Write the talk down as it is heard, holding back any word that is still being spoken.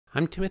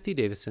I'm Timothy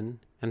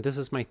Davison, and this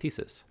is my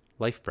thesis,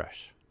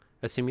 LifeBrush,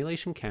 a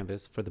simulation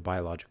canvas for the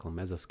biological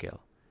mesoscale,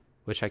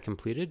 which I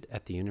completed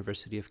at the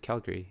University of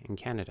Calgary in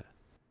Canada.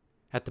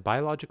 At the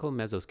biological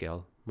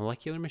mesoscale,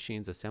 molecular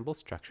machines assemble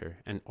structure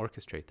and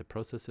orchestrate the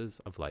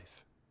processes of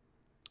life.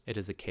 It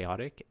is a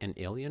chaotic and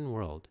alien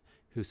world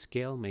whose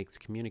scale makes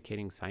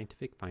communicating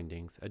scientific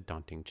findings a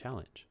daunting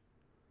challenge.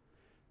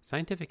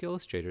 Scientific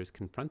illustrators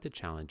confront the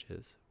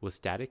challenges with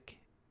static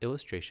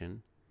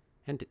illustration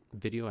and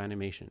video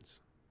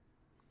animations.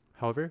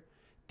 However,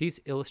 these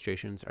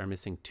illustrations are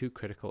missing two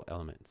critical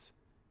elements,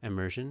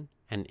 immersion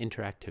and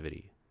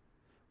interactivity.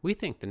 We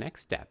think the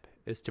next step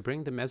is to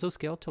bring the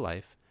mesoscale to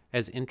life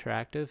as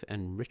interactive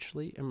and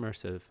richly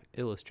immersive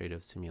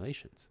illustrative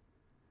simulations.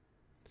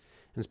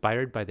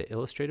 Inspired by the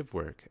illustrative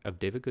work of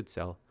David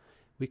Goodsell,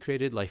 we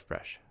created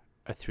LifeBrush,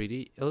 a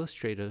 3D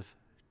illustrative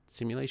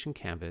simulation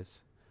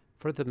canvas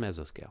for the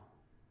mesoscale.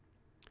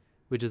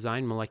 We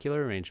design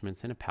molecular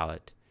arrangements in a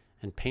palette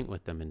and paint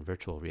with them in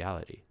virtual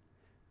reality.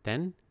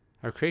 Then,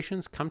 our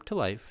creations come to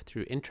life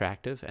through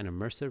interactive and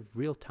immersive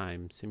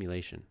real-time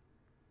simulation.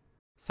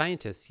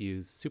 Scientists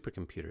use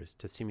supercomputers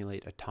to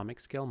simulate atomic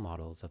scale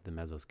models of the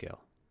mesoscale.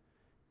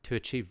 To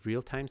achieve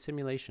real-time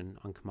simulation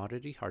on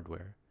commodity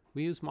hardware,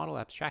 we use model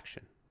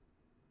abstraction.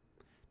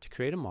 To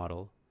create a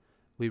model,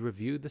 we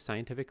review the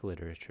scientific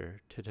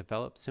literature to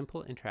develop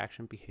simple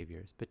interaction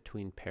behaviors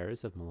between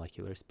pairs of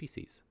molecular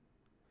species.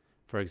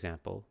 For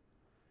example,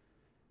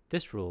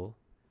 this rule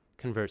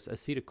converts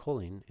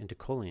acetylcholine into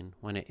choline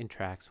when it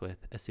interacts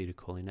with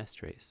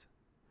acetylcholinesterase.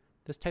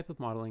 This type of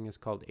modeling is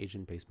called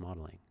agent-based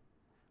modeling.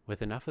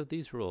 With enough of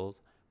these rules,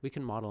 we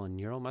can model a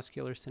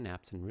neuromuscular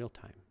synapse in real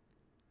time.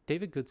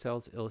 David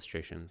Goodsell's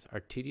illustrations are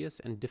tedious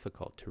and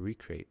difficult to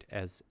recreate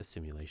as a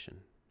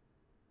simulation.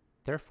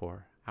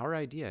 Therefore, our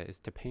idea is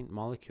to paint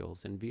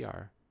molecules in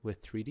VR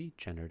with 3D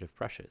generative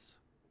brushes.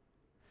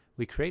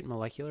 We create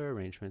molecular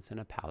arrangements in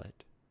a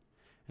palette,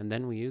 and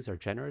then we use our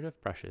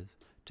generative brushes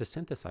to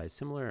synthesize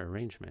similar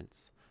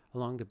arrangements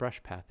along the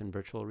brush path in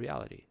virtual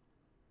reality.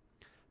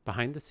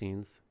 Behind the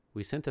scenes,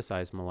 we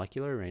synthesize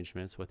molecular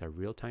arrangements with our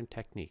real-time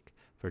technique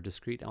for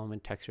discrete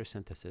element texture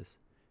synthesis,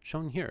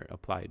 shown here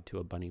applied to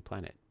a bunny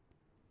planet.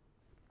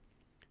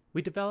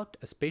 We developed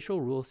a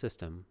spatial rule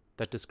system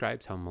that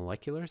describes how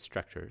molecular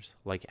structures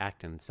like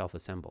actin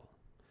self-assemble.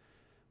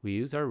 We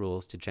use our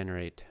rules to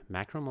generate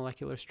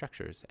macromolecular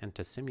structures and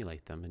to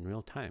simulate them in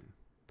real time.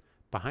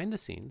 Behind the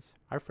scenes,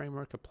 our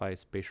framework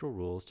applies spatial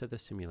rules to the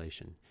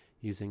simulation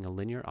using a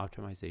linear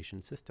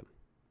optimization system.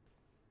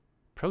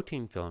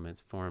 Protein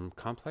filaments form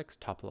complex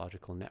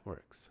topological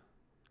networks.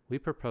 We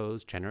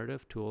propose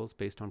generative tools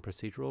based on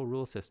procedural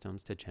rule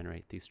systems to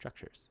generate these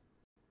structures.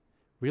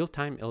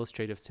 Real-time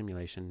illustrative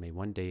simulation may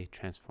one day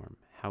transform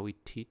how we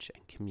teach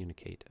and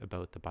communicate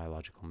about the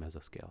biological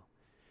mesoscale.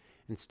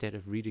 Instead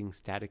of reading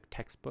static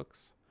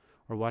textbooks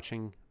or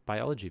watching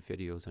biology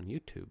videos on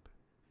YouTube,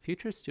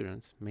 future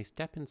students may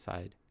step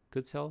inside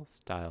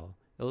Goodsell-style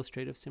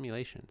illustrative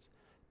simulations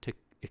to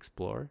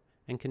explore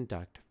and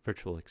conduct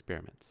virtual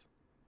experiments.